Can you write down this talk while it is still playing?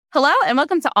Hello and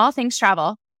welcome to All Things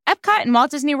Travel. EPCOT in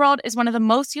Walt Disney World is one of the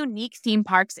most unique theme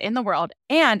parks in the world,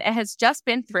 and it has just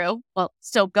been through,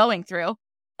 still going through,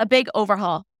 a big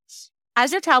overhaul.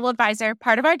 As your travel advisor,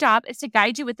 part of our job is to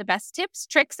guide you with the best tips,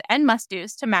 tricks, and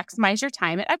must-dos to maximize your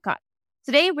time at EPCOT.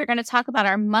 Today, we're going to talk about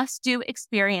our must-do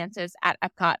experiences at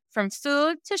EPCOT, from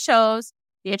food to shows,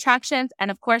 the attractions, and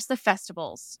of course, the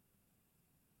festivals.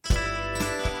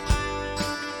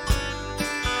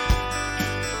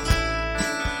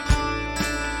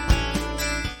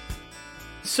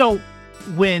 So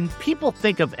when people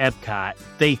think of EPCOT,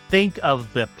 they think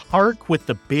of the park with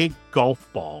the big golf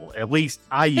ball. At least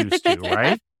I used to,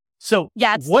 right? So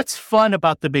what's fun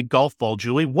about the big golf ball,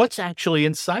 Julie? What's actually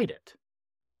inside it?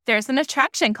 There's an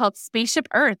attraction called Spaceship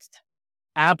Earth.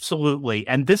 Absolutely.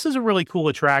 And this is a really cool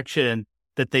attraction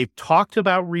that they've talked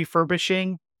about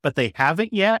refurbishing, but they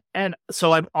haven't yet. And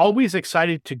so I'm always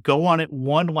excited to go on it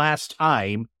one last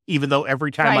time, even though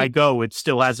every time I go, it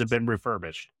still hasn't been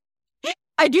refurbished.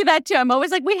 I do that too. I'm always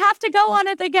like, we have to go on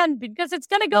it again because it's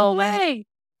going to go away.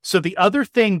 So the other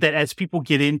thing that as people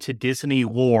get into Disney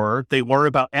lore, they learn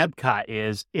about EPCOT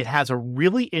is it has a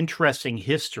really interesting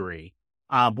history.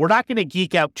 We're not going to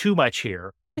geek out too much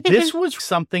here. This was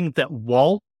something that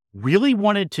Walt really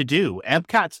wanted to do.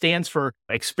 EPCOT stands for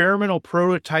Experimental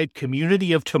Prototype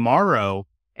Community of Tomorrow.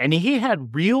 And he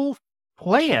had real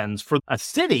plans for a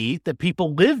city that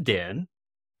people lived in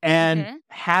and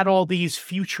had all these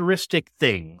futuristic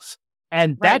things.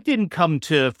 And that didn't come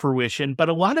to fruition, but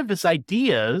a lot of his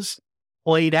ideas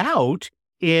played out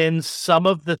in some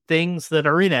of the things that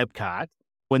are in EPCOT.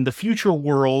 When the future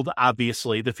world,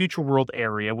 obviously, the future world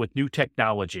area with new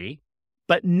technology.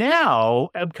 But now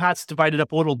EPCOT's divided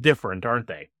up a little different, aren't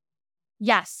they?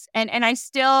 Yes. And I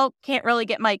still can't really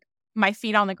get my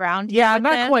feet on the ground. Yeah,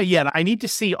 not quite yet. I need to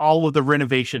see all of the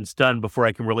renovations done before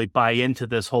I can really buy into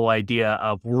this whole idea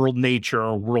of world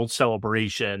nature, world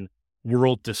celebration,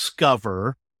 world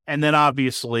discover. And then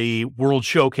obviously World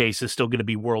Showcase is still going to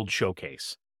be World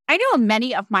Showcase. I know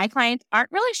many of my clients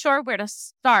aren't really sure where to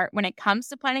start when it comes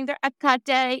to planning their EPCOT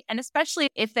day. And especially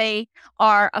if they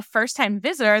are a first-time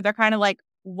visitor, they're kind of like,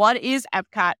 what is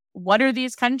EPCOT? What are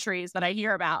these countries that I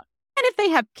hear about? And if they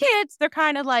have kids, they're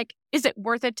kind of like, is it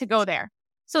worth it to go there?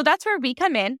 So that's where we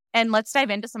come in, and let's dive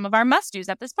into some of our must-dos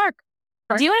at this park.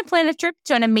 Sure. Do you want to plan a trip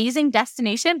to an amazing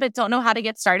destination but don't know how to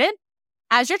get started?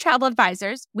 As your travel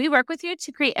advisors, we work with you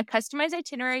to create a customized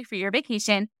itinerary for your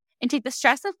vacation and take the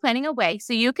stress of planning away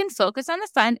so you can focus on the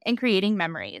fun and creating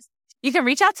memories. You can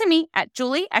reach out to me at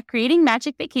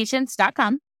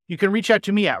julie@creatingmagicvacations.com. You can reach out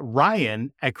to me at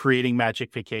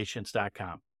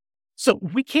ryan@creatingmagicvacations.com. So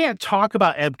we can't talk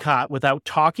about EPCOT without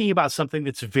talking about something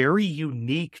that's very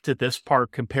unique to this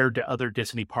park compared to other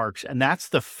Disney parks, and that's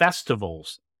the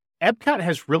festivals. EPCOT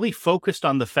has really focused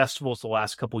on the festivals the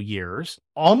last couple years.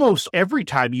 Almost every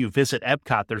time you visit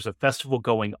EPCOT, there's a festival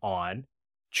going on.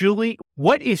 Julie,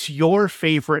 what is your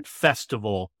favorite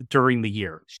festival during the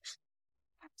year?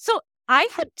 So I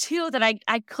had two that I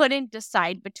couldn't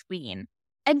decide between,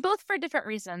 and both for different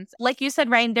reasons. Like you said,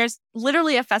 Ryan, there's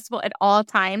literally a festival at all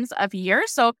times of year,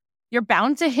 so you're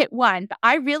bound to hit one. But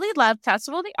I really love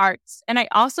Festival of the Arts, and I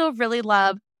also really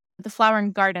love the Flower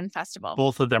and Garden Festival.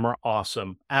 Both of them are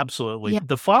awesome. Absolutely. Yeah.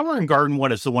 The Flower and Garden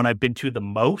one is the one I've been to the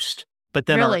most. But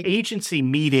then our agency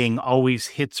meeting always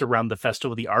hits around the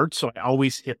Festival of the Arts, so I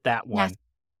always hit that one. Yes.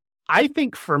 I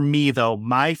think for me, though,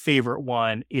 my favorite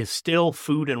one is still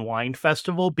Food and Wine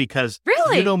Festival because,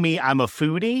 you know me, I'm a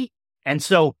foodie. And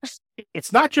so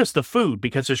it's not just the food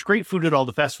because there's great food at all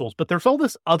the festivals, but there's all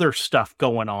this other stuff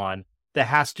going on that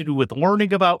has to do with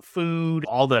learning about food,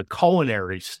 all the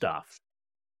culinary stuff.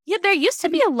 Yeah, there used to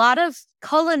be a lot of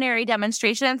culinary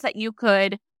demonstrations that you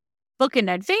could book in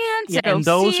advance. And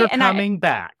those are coming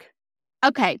back.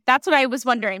 Okay, that's what I was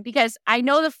wondering because I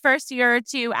know the first year or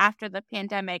two after the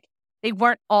pandemic, they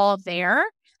weren't all there.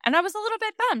 And I was a little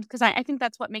bit bummed because I think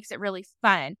that's what makes it really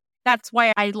fun. That's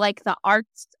why I like the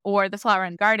arts or the Flower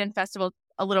and Garden Festival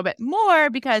a little bit more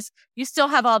because you still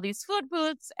have all these food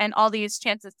booths and all these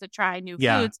chances to try new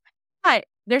foods. But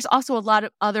there's also a lot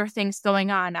of other things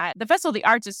going on. The Festival of the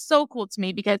Arts is so cool to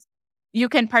me because you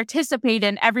can participate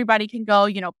and everybody can go,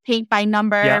 paint by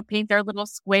number, paint their little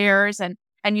squares, and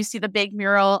you see the big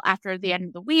mural after the end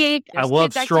of the week. I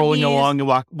love strolling along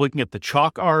and looking at the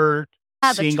chalk art,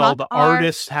 seeing all the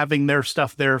artists having their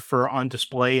stuff there on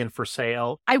display and for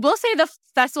sale. I will say the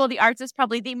Festival of the Arts is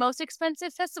probably the most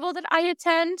expensive festival that I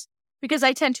attend because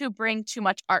I tend to bring too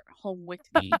much art home with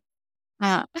me.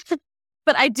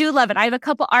 But I do love it. I have a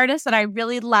couple artists that I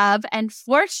really love. And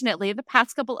fortunately, the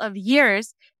past couple of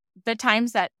years, the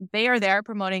times that they are there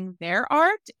promoting their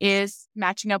art is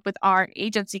matching up with our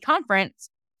agency conference.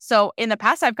 So in the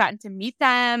past, I've gotten to meet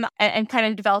them and kind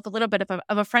of develop a little bit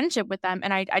of a friendship with them.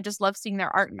 And I just love seeing their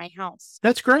art in my house.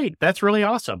 That's great. That's really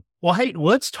awesome. Well, hey,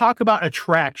 let's talk about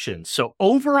attractions. So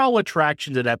overall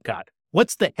attractions at EPCOT,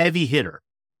 what's the heavy hitter?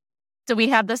 Do we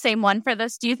have the same one for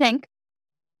this, do you think?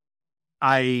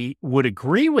 I would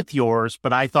agree with yours,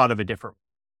 but I thought of a different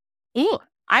one. Ooh,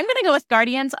 I'm going to go with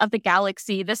Guardians of the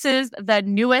Galaxy. This is the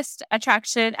newest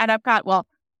attraction at EPCOT. Well,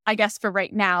 I guess for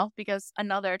right now, because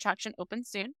another attraction opens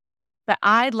soon. But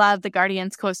I love the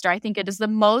Guardians coaster. I think it is the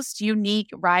most unique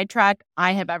ride track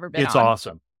I have ever been on. It's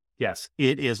awesome. Yes,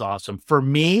 it is awesome. For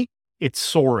me, it's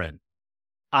Soarin'.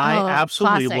 I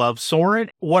absolutely love Soarin'.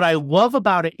 What I love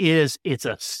about it is it's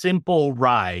a simple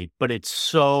ride, but it's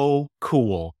so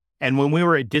cool. And when we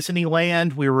were at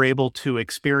Disneyland, we were able to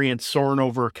experience Soarin'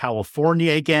 over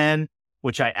California again,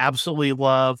 which I absolutely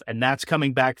love. And that's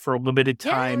coming back for a limited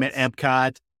time at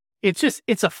EPCOT.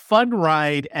 It's a fun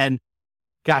ride. And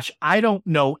gosh, I don't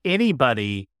know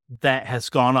anybody that has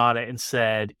gone on it and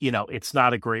said, it's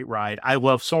not a great ride. I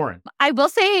love Soarin'. I will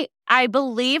say, I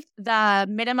believe the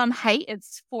minimum height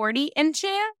is 40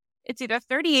 inches. It's either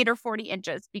 38 or 40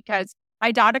 inches because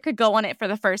my daughter could go on it for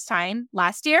the first time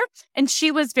last year, and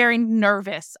she was very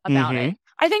nervous about it.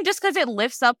 I think just because it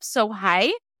lifts up so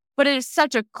high, but it is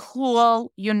such a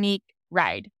cool, unique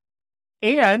ride.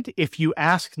 And if you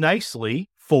ask nicely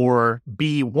for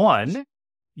B1,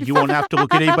 you won't have to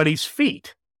look at anybody's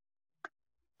feet.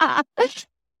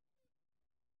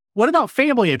 What about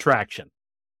family attraction?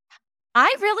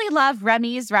 I really love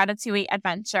Remy's Ratatouille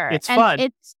Adventure. It's fun.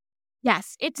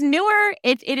 It's newer.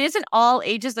 It is an all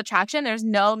ages attraction. There's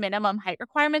no minimum height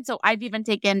requirement. So I've even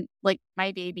taken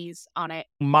my babies on it.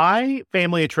 My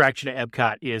family attraction at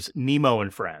EPCOT is Nemo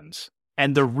and Friends.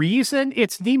 And the reason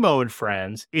it's Nemo and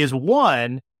Friends is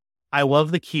one, I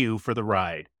love the queue for the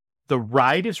ride. The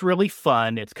ride is really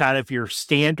fun. It's kind of your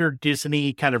standard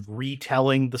Disney kind of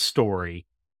retelling the story.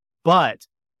 But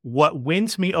what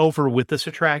wins me over with this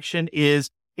attraction is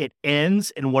it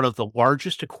ends in one of the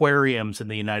largest aquariums in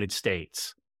the United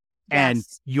States. Yes. And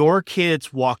your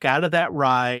kids walk out of that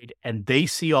ride and they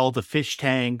see all the fish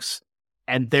tanks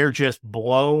and they're just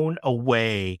blown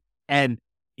away. And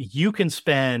you can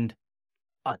spend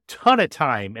a ton of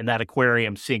time in that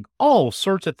aquarium seeing all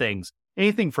sorts of things.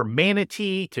 Anything from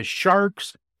manatee to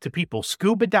sharks to people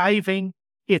scuba diving.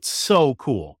 It's so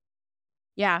cool.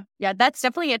 Yeah. That's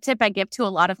definitely a tip I give to a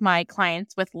lot of my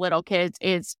clients with little kids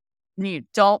is you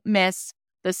don't miss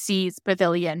the Seas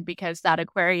Pavilion because that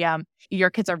aquarium, your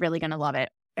kids are really going to love it.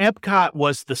 EPCOT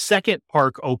was the second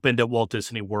park opened at Walt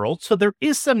Disney World, so there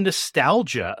is some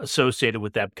nostalgia associated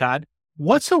with EPCOT.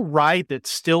 What's a ride that's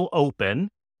still open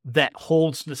that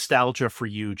holds nostalgia for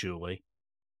you, Julie?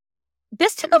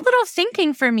 This took a little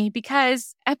thinking for me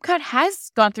because EPCOT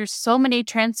has gone through so many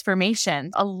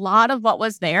transformations. A lot of what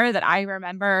was there that I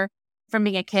remember from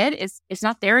being a kid is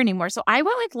not there anymore. So I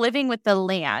went with Living with the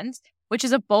Land, which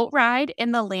is a boat ride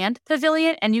in the land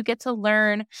pavilion. And you get to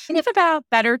learn kind of about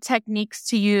better techniques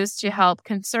to use to help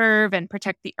conserve and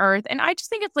protect the earth. And I just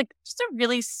think it's just a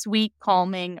really sweet,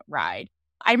 calming ride.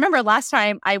 I remember last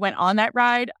time I went on that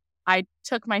ride, I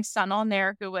took my son on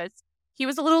there he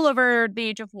was a little over the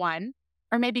age of 1.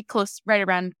 Or maybe close, right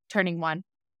around turning 1.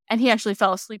 And he actually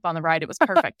fell asleep on the ride. It was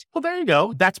perfect. Well, there you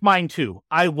go. That's mine too.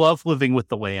 I love Living with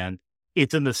the Land.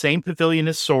 It's in the same pavilion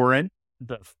as Soarin'.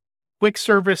 The quick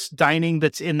service dining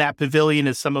that's in that pavilion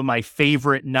is some of my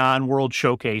favorite non-World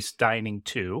Showcase dining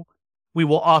too. We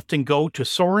will often go to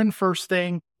Soarin' first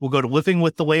thing. We'll go to Living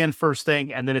with the Land first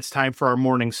thing. And then it's time for our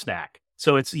morning snack.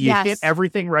 So you hit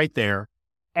everything right there.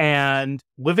 And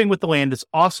Living with the Land is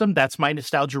awesome. That's my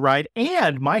nostalgia ride.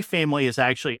 And my family has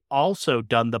actually also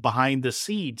done the behind the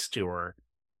scenes tour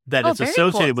that is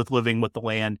associated with Living with the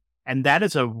Land. And that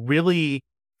is a really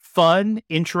fun,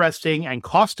 interesting, and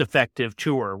cost-effective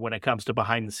tour when it comes to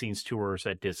behind the scenes tours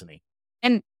at Disney.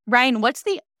 And Ryan, what's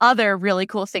the other really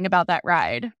cool thing about that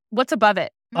ride? What's above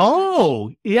it?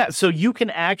 Oh, yeah. So you can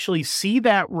actually see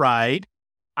that ride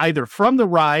either from the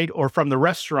ride or from the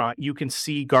restaurant. You can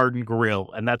see Garden Grill,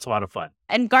 and that's a lot of fun.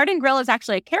 And Garden Grill is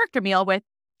actually a character meal with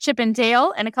Chip and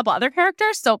Dale and a couple other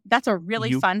characters. So that's a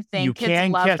really fun thing. You Kids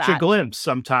can love catch that. a glimpse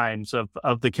sometimes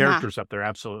of the characters up there.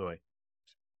 Absolutely.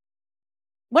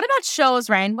 What about shows,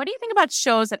 Ryan? What do you think about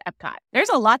shows at EPCOT? There's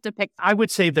a lot to pick. I would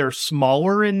say they're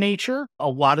smaller in nature. A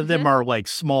lot of them are like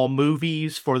small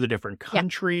movies for the different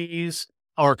countries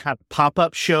or kind of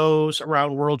pop-up shows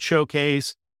around World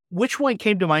Showcase. Which one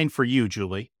came to mind for you,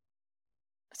 Julie?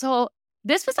 So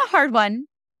this was a hard one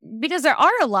because there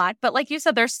are a lot, but like you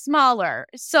said, they're smaller.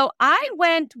 So I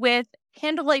went with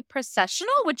Candlelight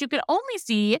Processional, which you could only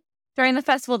see during the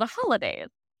Festival of the Holidays.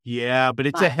 Yeah, but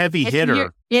it's a heavy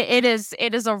hitter. It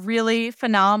is a really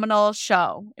phenomenal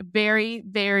show. Very,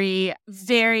 very,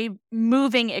 very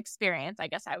moving experience, I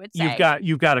guess I would say.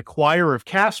 You've got a choir of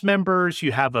cast members.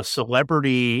 You have a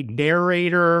celebrity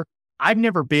narrator. I've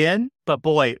never been, but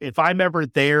boy, if I'm ever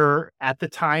there at the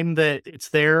time that it's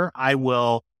there, I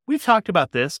will. We've talked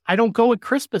about this. I don't go at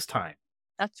Christmas time.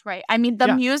 That's right. I mean,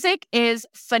 the music is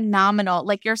phenomenal.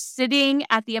 Like you're sitting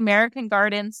at the American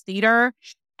Gardens Theater,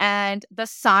 and the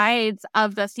sides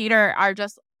of the theater are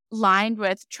just lined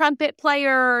with trumpet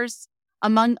players,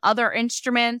 among other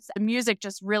instruments. The music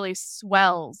just really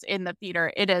swells in the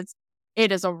theater. It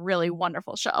is a really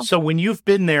wonderful show. So when you've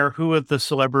been there, who have the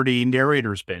celebrity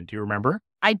narrators been? Do you remember?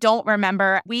 I don't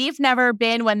remember. We've never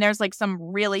been when there's like some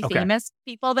really famous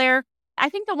people there. I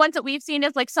think the ones that we've seen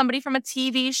is like somebody from a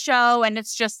TV show, and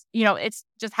it's just, it's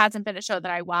just hasn't been a show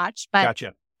that I watch. But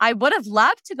Gotcha. I would have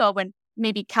loved to go when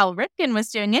maybe Cal Ripken was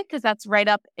doing it, because that's right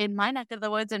up in my neck of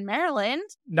the woods in Maryland.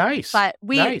 Nice. But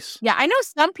I know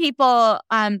some people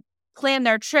plan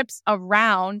their trips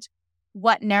around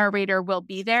what narrator will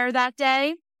be there that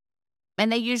day.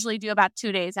 And they usually do about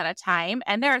 2 days at a time.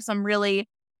 And there are some really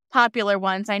popular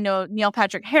ones. I know Neil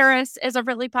Patrick Harris is a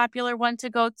really popular one to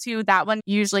go to. That one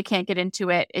you usually can't get into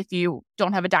it if you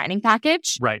don't have a dining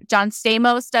package. Right. John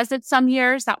Stamos does it some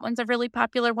years. That one's a really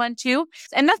popular one too.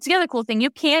 And that's the other cool thing. You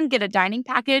can get a dining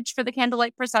package for the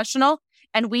Candlelight Processional.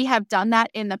 And we have done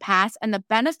that in the past. And the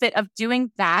benefit of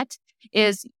doing that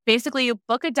is basically you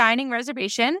book a dining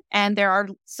reservation, and there are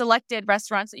selected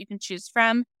restaurants that you can choose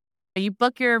from. You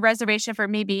book your reservation for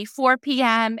maybe 4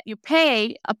 p.m. You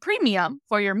pay a premium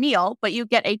for your meal, but you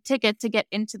get a ticket to get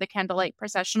into the Candlelight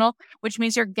Processional, which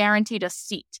means you're guaranteed a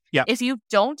seat. Yeah. If you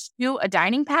don't do a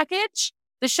dining package,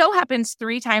 the show happens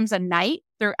 3 times a night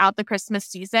throughout the Christmas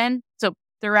season. So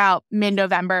throughout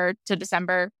mid-November to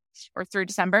December or through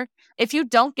December. If you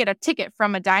don't get a ticket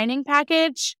from a dining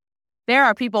package, there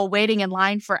are people waiting in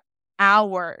line for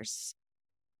hours.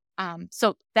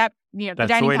 So that, the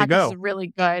dining package is a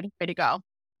really good way to go.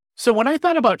 So when I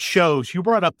thought about shows, you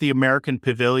brought up the American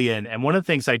Pavilion. And one of the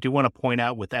things I do want to point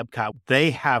out with EPCOT,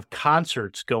 they have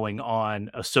concerts going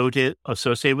on associated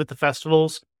with the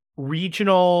festivals,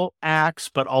 regional acts,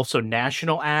 but also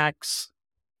national acts,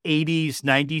 80s,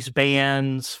 90s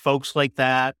bands, folks like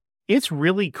that. It's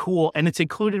really cool. And it's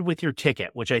included with your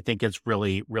ticket, which I think is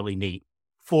really, really neat.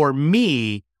 For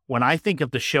me, when I think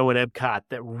of the show at EPCOT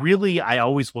that really I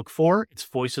always look for, it's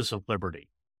Voices of Liberty.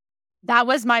 That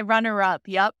was my runner-up.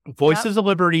 Yep. Voices of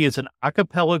Liberty is an a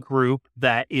cappella group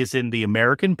that is in the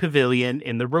American Pavilion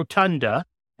in the Rotunda,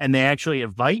 and they actually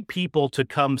invite people to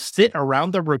come sit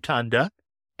around the Rotunda,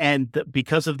 and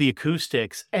because of the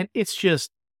acoustics, and it's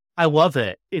just, I love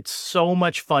it. It's so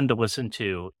much fun to listen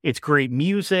to. It's great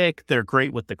music. They're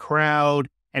great with the crowd,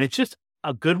 and it's just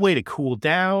a good way to cool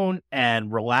down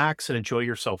and relax and enjoy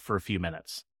yourself for a few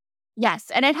minutes.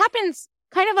 Yes. And it happens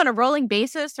kind of on a rolling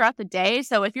basis throughout the day.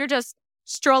 So if you're just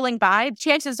strolling by,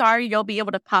 chances are you'll be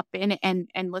able to pop in and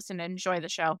listen and enjoy the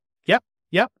show.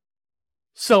 Yep.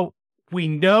 So we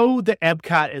know that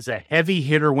EPCOT is a heavy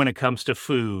hitter when it comes to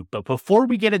food. But before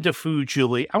we get into food,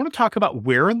 Julie, I want to talk about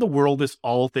where in the world is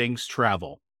all things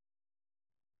travel.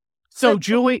 So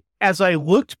Julie, as I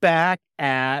looked back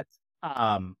at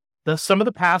some of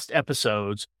the past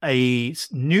episodes, a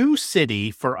new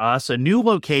city for us, a new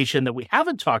location that we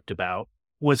haven't talked about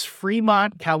was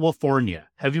Fremont, California.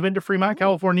 Have you been to Fremont,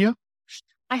 California?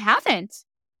 I haven't.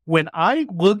 When I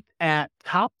looked at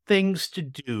top things to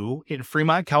do in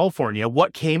Fremont, California,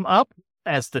 what came up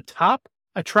as the top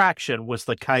attraction was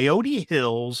the Coyote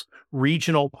Hills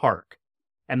Regional Park.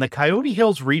 And the Coyote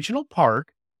Hills Regional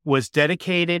Park was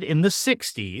dedicated in the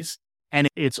 60s. And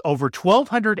it's over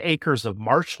 1,200 acres of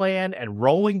marshland and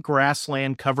rolling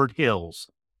grassland covered hills.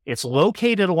 It's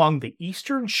located along the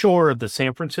eastern shore of the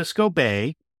San Francisco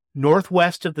Bay,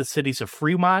 northwest of the cities of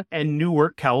Fremont and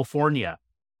Newark, California.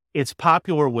 It's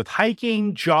popular with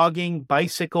hiking, jogging,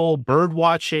 bicycle, bird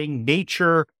watching,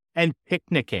 nature, and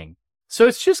picnicking. So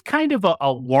it's just kind of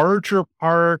a larger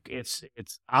park. It's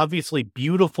obviously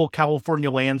beautiful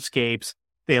California landscapes.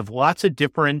 They have lots of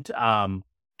different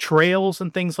trails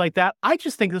and things like that. I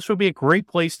just think this would be a great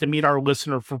place to meet our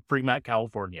listener from Fremont,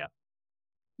 California.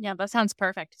 Yeah, that sounds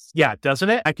perfect. Yeah, doesn't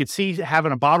it? I could see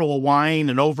having a bottle of wine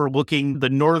and overlooking the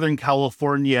Northern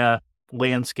California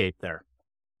landscape there.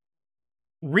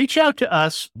 Reach out to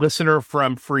us, listener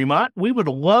from Fremont. We would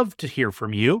love to hear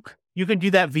from you. You can do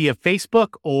that via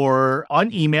Facebook or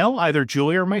on email, either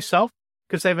Julie or myself.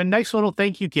 because I have a nice little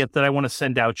thank you gift that I want to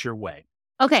send out your way.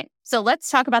 Okay, so let's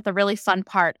talk about the really fun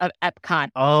part of EPCOT.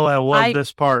 Oh, I love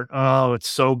this part. Oh, it's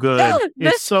so good.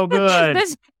 It's so good.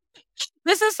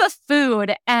 This is the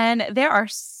food, and there are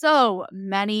so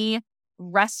many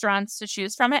restaurants to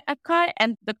choose from at EPCOT.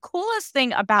 And the coolest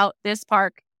thing about this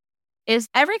park is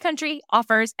every country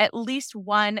offers at least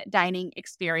one dining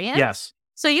experience. Yes.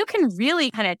 So you can really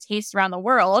kind of taste around the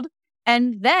world.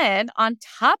 And then on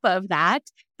top of that,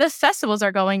 the festivals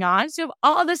are going on. So you have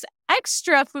all this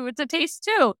extra food to taste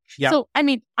too. Yep. So, I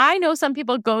mean, I know some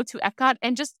people go to EPCOT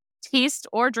and just taste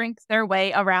or drink their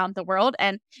way around the world.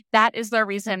 And that is their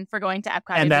reason for going to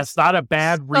EPCOT. And that's not a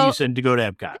bad reason to go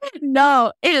to EPCOT.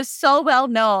 No, it is so well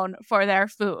known for their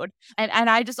food. And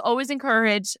I just always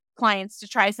encourage clients to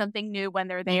try something new when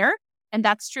they're there. And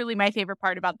that's truly my favorite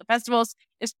part about the festivals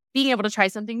is being able to try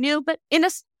something new, but in a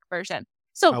snack version.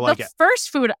 So the first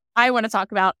food I want to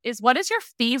talk about is, what is your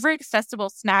favorite festival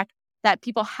snack that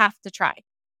people have to try?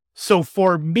 So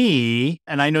for me,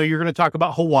 and I know you're going to talk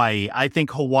about Hawaii, I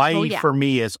think Hawaii for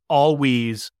me is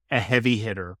always a heavy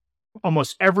hitter.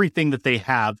 Almost everything that they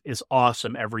have is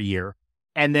awesome every year.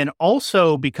 And then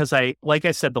also because like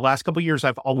I said, the last couple of years,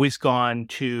 I've always gone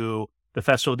to the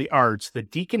Festival of the Arts. The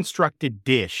deconstructed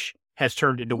dish has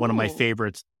turned into one of my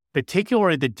favorites,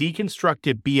 particularly the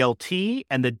deconstructed BLT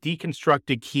and the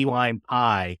deconstructed key lime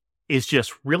pie is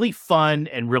just really fun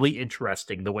and really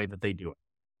interesting the way that they do it.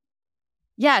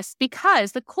 Yes,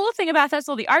 because the cool thing about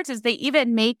Festival of the Arts is they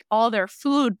even make all their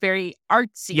food very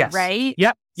artsy, right?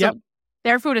 Yep. So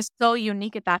their food is so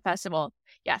unique at that festival.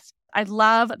 Yes. I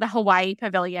love the Hawaii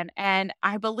Pavilion, and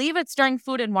I believe it's during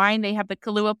Food and Wine. They have the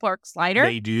Kahlua pork slider.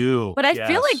 They do. But I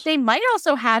feel like they might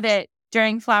also have it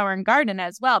during Flower and Garden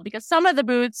as well, because some of the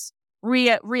booths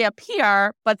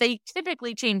reappear, but they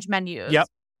typically change menus. Yep.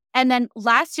 And then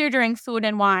last year during Food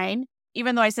and Wine,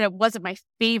 even though I said it wasn't my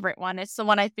favorite one, it's the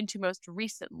one I've been to most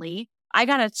recently, I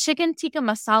got a chicken tikka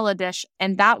masala dish,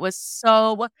 and that was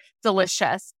so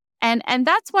delicious. And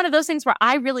that's one of those things where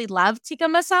I really love tikka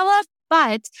masala,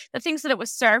 but the things that it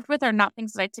was served with are not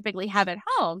things that I typically have at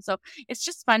home. So it's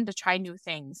just fun to try new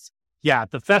things. Yeah,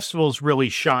 the festivals really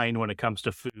shine when it comes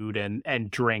to food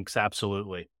and drinks,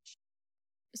 absolutely.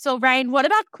 So Ryan, what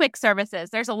about quick services?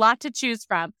 There's a lot to choose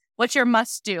from. What's your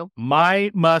must-do?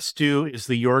 My must-do is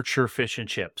the Yorkshire fish and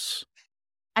chips.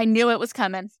 I knew it was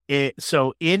coming.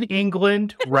 So in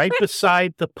England, right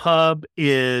beside the pub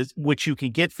which you can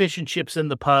get fish and chips in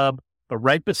the pub, but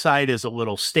right beside is a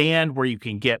little stand where you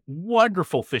can get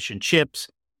wonderful fish and chips,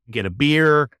 get a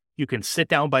beer. You can sit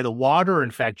down by the water.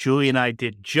 In fact, Julie and I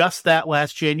did just that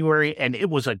last January, and it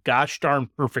was a gosh darn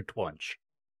perfect lunch.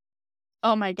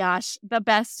 Oh my gosh, the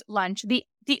best lunch.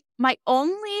 My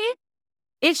only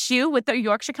issue with the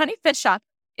Yorkshire County Fish Shop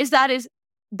is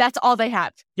that's all they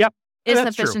have. Yep. Is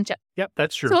the fish and chips. Yep,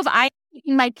 that's true. So if I'm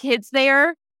taking my kids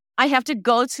there, I have to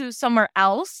go to somewhere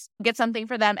else, get something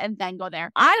for them, and then go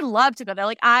there. I'd love to go there.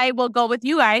 Like, I will go with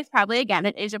you guys, probably again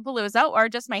at Asian Palooza, or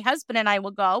just my husband and I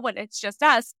will go when it's just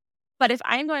us. But if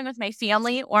I'm going with my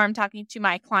family or I'm talking to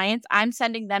my clients, I'm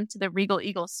sending them to the Regal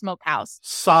Eagle Smokehouse.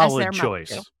 Solid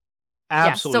choice.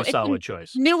 Absolutely solid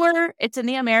choice. Newer. It's in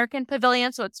the American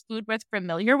Pavilion, so it's food we're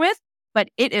familiar with, but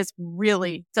it is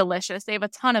really delicious. They have a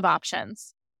ton of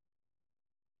options.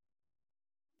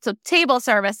 So table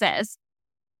services.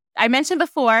 I mentioned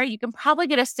before, you can probably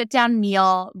get a sit-down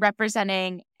meal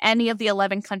representing any of the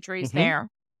 11 countries there.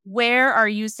 Where are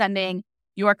you sending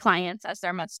your clients as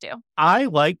their must-do? I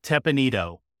like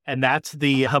Teppanyaki, and that's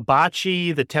the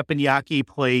hibachi, the teppanyaki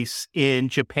place in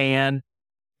Japan.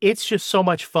 It's just so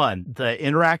much fun. The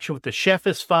interaction with the chef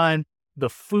is fun. The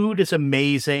food is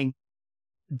amazing.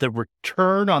 The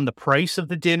return on the price of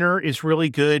the dinner is really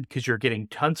good because you're getting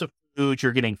tons of food.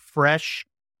 You're getting fresh,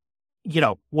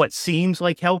 what seems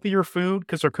like healthier food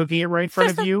because they're cooking it right in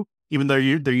front of you, even though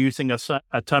they're using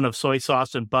a ton of soy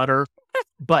sauce and butter.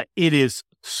 But it is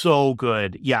so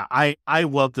good. Yeah, I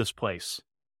love this place.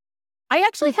 I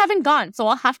actually haven't gone, so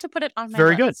I'll have to put it on my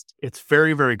Very list. Good. It's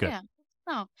very, very good. Yeah.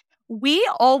 Oh. We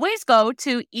always go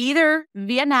to either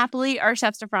Via Napoli or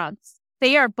Chefs de France.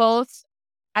 They are both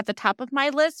at the top of my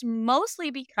list, mostly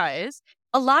because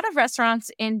a lot of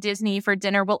restaurants in Disney for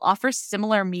dinner will offer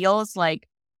similar meals like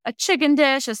a chicken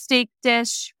dish, a steak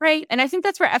dish, right? And I think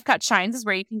that's where EPCOT shines, is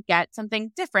where you can get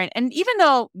something different. And even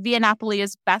though Via Napoli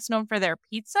is best known for their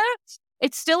pizza,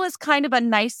 it still is kind of a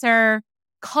nicer,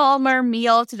 calmer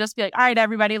meal to just be like, all right,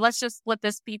 everybody, let's just split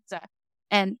this pizza.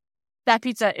 And that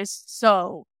pizza is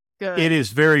so good. It is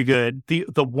very good.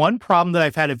 The one problem that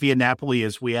I've had at Via Napoli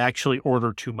is we actually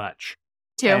order too much.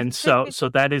 And so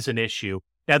that is an issue.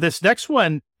 Now, this next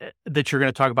one that you're going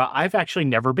to talk about, I've actually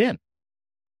never been.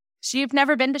 So you've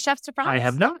never been to Chef's Surprise? I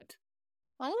have not.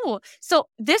 Oh, so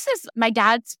this is my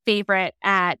dad's favorite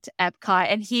at EPCOT,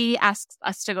 and he asks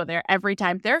us to go there every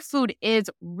time. Their food is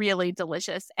really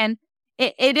delicious, and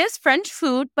it is French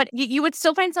food, but you would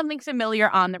still find something familiar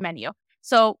on the menu.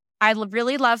 So I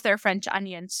really love their French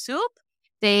onion soup.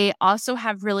 They also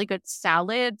have really good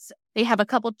salads. They have a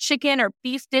couple chicken or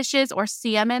beef dishes or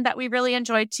salmon that we really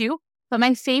enjoy too. But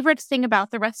my favorite thing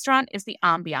about the restaurant is the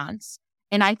ambiance.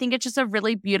 And I think it's just a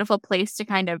really beautiful place to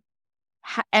kind of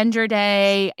end your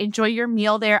day, enjoy your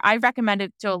meal there. I recommend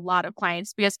it to a lot of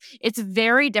clients because it's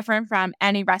very different from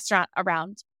any restaurant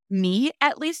around me,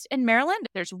 at least in Maryland.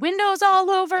 There's windows all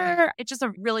over. It's just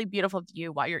a really beautiful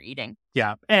view while you're eating.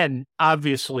 Yeah. And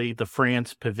obviously the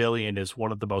France Pavilion is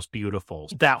one of the most beautiful.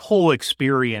 That whole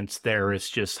experience there is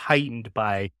just heightened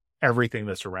by everything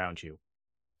that's around you.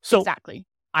 So exactly.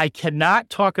 I cannot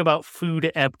talk about food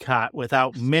at EPCOT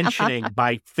without mentioning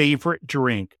my favorite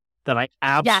drink that I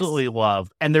absolutely love.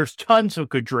 And there's tons of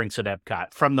good drinks at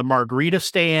EPCOT, from the margarita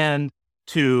stand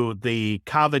to the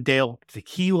Cava del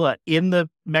Tequila in the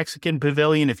Mexican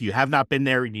Pavilion. If you have not been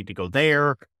there, you need to go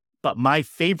there. But my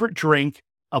favorite drink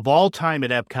of all time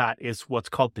at EPCOT is what's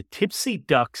called the Tipsy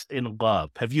Ducks in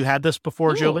Love. Have you had this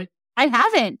before, Julie? I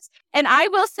haven't. And I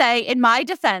will say, in my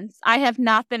defense, I have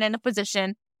not been in a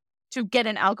position to get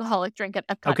an alcoholic drink at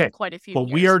EPCOT in quite a few years.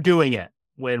 Well, we are doing it.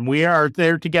 When we are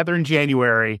there together in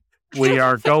January, we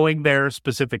are going there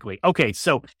specifically. Okay,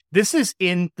 so this is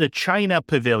in the China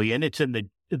Pavilion. It's in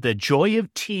the Joy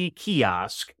of Tea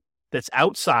kiosk that's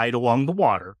outside along the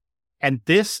water. And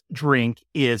this drink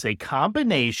is a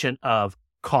combination of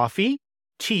coffee,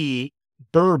 tea,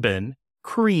 bourbon,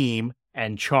 cream,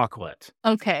 and chocolate.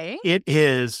 Okay. It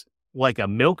is like a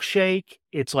milkshake.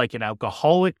 It's like an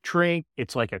alcoholic drink.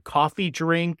 It's like a coffee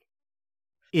drink.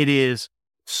 It is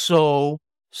so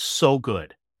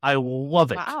good. I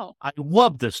love it. Wow. I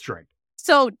love this drink.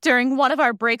 So during one of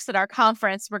our breaks at our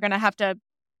conference, we're going to have to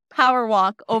power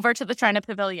walk over to the China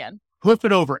Pavilion. Flip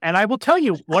it over. And I will tell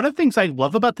you, one of the things I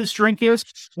love about this drink is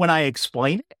when I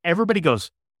explain it, everybody goes,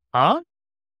 huh?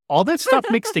 All that stuff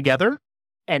mixed together.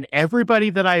 And everybody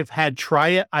that I've had try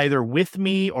it either with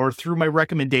me or through my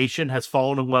recommendation has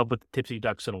fallen in love with the Tipsy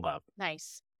Ducks in Love.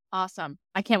 Nice. Awesome.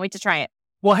 I can't wait to try it.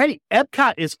 Well, hey,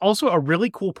 EPCOT is also a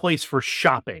really cool place for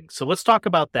shopping. So let's talk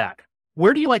about that.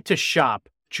 Where do you like to shop,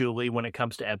 Julie, when it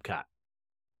comes to EPCOT?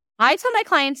 I tell my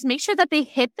clients, make sure that they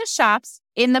hit the shops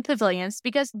in the pavilions,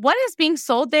 because what is being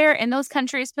sold there in those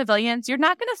countries' pavilions, you're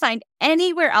not going to find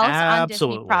anywhere else on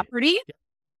Disney property.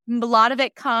 Yeah. A lot of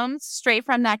it comes straight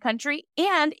from that country.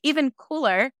 And even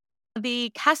cooler,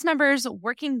 the cast members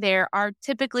working there are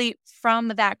typically from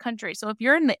that country. So if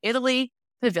you're in the Italy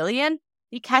pavilion,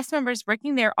 the cast members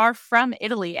working there are from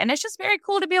Italy. And it's just very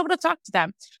cool to be able to talk to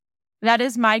them. That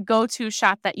is my go-to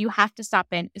shop that you have to stop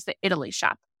in, is the Italy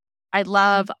shop. I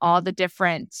love all the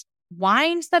different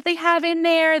wines that they have in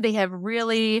there. They have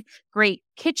really great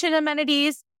kitchen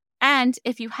amenities. And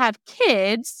if you have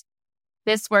kids,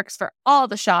 this works for all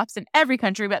the shops in every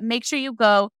country, but make sure you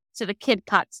go to the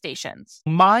EPCOT stations.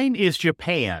 Mine is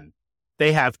Japan.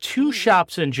 They have two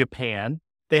shops in Japan.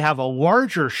 They have a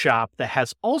larger shop that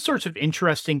has all sorts of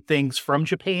interesting things from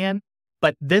Japan,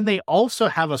 but then they also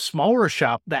have a smaller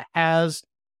shop that has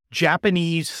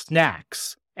Japanese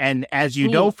snacks. And as you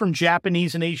know from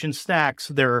Japanese and Asian snacks,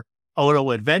 they're a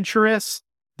little adventurous.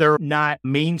 They're not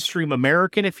mainstream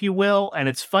American, if you will. And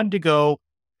it's fun to go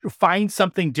find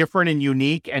something different and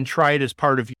unique and try it as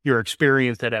part of your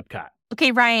experience at EPCOT.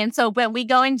 Okay, Ryan. So when we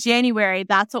go in January,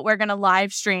 that's what we're going to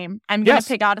live stream. I'm going to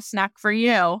pick out a snack for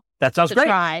you. That sounds great.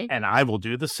 Try. And I will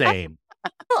do the same.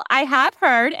 I have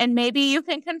heard, and maybe you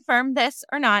can confirm this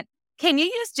or not, can you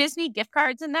use Disney gift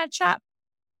cards in that shop?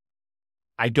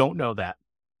 I don't know that.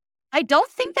 I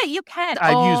don't think that you can.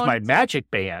 I use my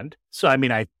Magic Band. So, I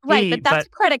mean, but that's a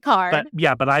credit card.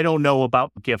 But I don't know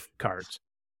about gift cards.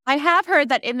 I have heard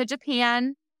that in the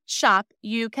Japan shop,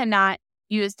 you cannot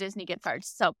use Disney gift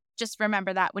cards. So just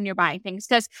remember that when you're buying things,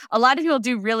 because a lot of people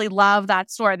do really love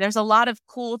that store. There's a lot of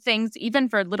cool things, even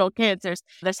for little kids.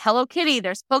 There's Hello Kitty,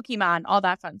 there's Pokemon, all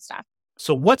that fun stuff.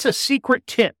 So what's a secret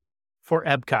tip for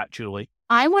EPCOT, Julie?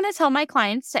 I want to tell my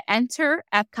clients to enter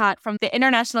EPCOT from the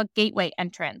International Gateway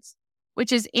entrance,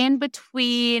 which is in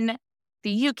between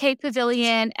the UK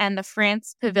Pavilion and the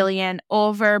France Pavilion,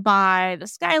 over by the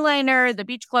Skyliner, the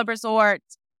Beach Club Resort,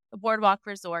 the Boardwalk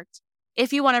Resort.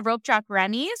 If you want to rope drop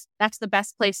Remy's, that's the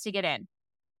best place to get in.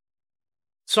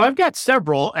 So I've got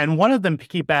several, and one of them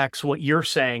piggybacks what you're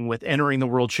saying with entering the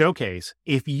World Showcase.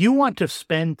 If you want to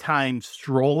spend time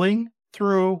strolling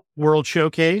through World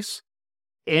Showcase,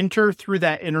 enter through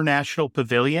that International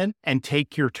Pavilion and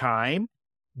take your time.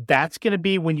 that's going to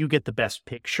be when you get the best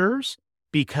pictures,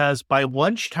 because by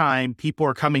lunchtime, people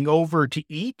are coming over to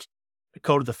eat,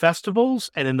 go to the festivals,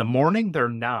 and in the morning, they're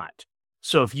not.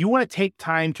 So if you want to take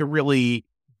time to really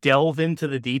delve into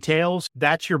the details,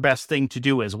 that's your best thing to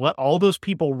do, is let all those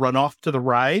people run off to the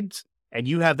rides, and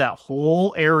you have that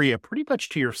whole area pretty much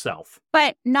to yourself.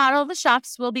 But not all the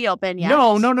shops will be open yet.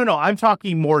 No. I'm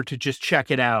talking more to just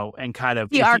check it out and kind of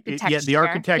the architecture. The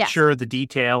architecture, yes. The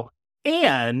detail.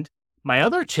 And my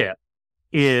other tip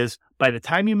is, by the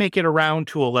time you make it around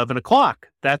to 11 o'clock,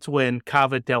 that's when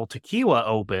Cava del Tequila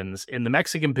opens in the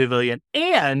Mexican Pavilion,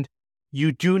 and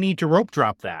you do need to rope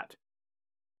drop that.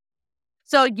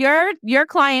 So your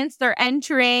clients, they're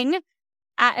entering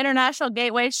at International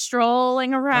Gateway,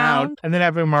 strolling around. And then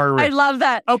having a margarita. I love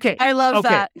that. Okay. I love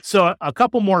that. So a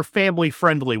couple more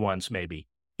family-friendly ones, maybe.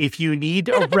 If you need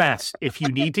a rest, if you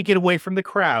need to get away from the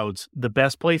crowds, the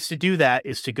best place to do that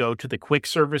is to go to the quick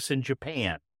service in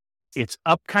Japan. It's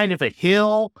up kind of a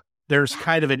hill. There's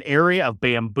kind of an area of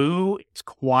bamboo. It's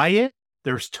quiet.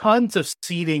 There's tons of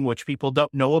seating, which people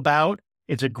don't know about.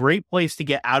 It's a great place to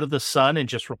get out of the sun and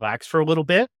just relax for a little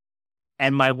bit.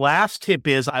 And my last tip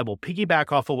is, I will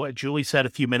piggyback off of what Julie said a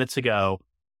few minutes ago.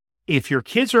 If your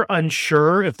kids are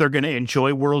unsure if they're going to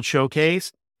enjoy World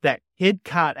Showcase, that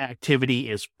EPCOT activity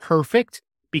is perfect,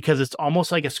 because it's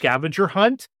almost like a scavenger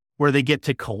hunt where they get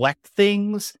to collect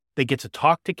things. They get to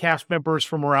talk to cast members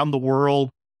from around the world.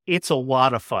 It's a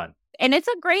lot of fun. And it's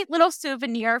a great little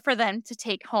souvenir for them to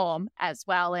take home as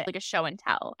well, like a show and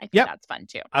tell. I think that's fun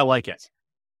too. I like it.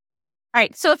 All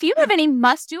right. So if you have any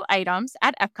must-do items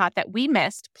at EPCOT that we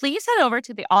missed, please head over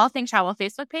to the All Things Travel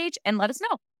Facebook page and let us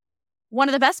know. One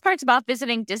of the best parts about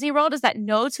visiting Disney World is that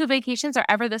no two vacations are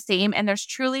ever the same, and there's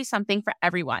truly something for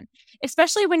everyone,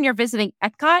 especially when you're visiting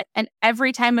EPCOT, and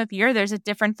every time of year there's a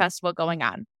different festival going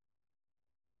on.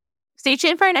 Stay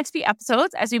tuned for our next few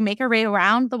episodes as we make our way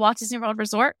around the Walt Disney World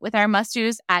Resort with our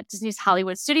must-dos at Disney's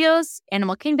Hollywood Studios,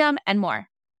 Animal Kingdom, and more.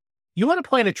 You want to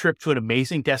plan a trip to an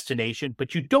amazing destination,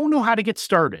 but you don't know how to get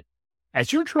started.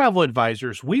 As your travel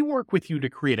advisors, we work with you to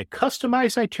create a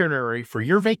customized itinerary for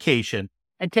your vacation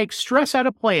and take stress out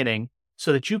of planning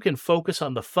so that you can focus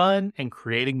on the fun and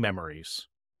creating memories.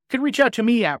 You can reach out to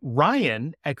me at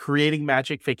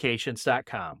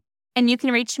Ryan@creatingmagicvacations.com. And you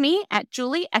can reach me at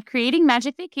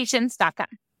Julie@creatingmagicvacations.com.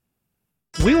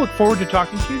 We look forward to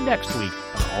talking to you next week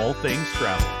on All Things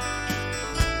Travel.